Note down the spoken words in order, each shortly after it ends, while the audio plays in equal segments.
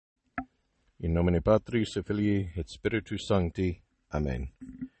In nomine Patris et Filii et Spiritus Sancti. Amen.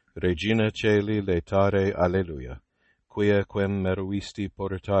 Regina Caeli laetare, alleluia. Quia quem meruisti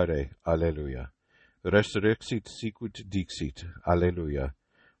portare, alleluia. Resurrexit sicut dixit, alleluia.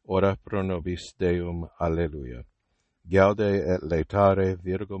 Ora pro nobis Deum, alleluia. Gaude et laetare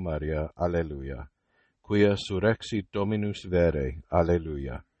Virgo Maria, alleluia. Quia surrexit Dominus vere,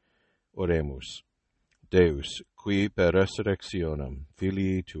 alleluia. Oremus. Deus, qui per resurrectionem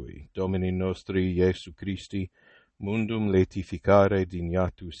Filii Tui, Domini nostri Iesu Christi, mundum laetificare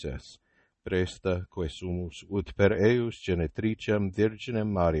dignatus es, presta quae sumus, ut per eius genetricem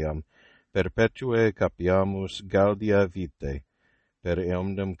Virginem Mariam, perpetue capiamus gaudia vitae, per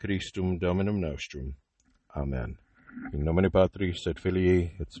eumnem Christum Dominum nostrum. Amen. In nomine Patris et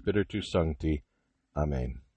Filii et Spiritus Sancti. Amen.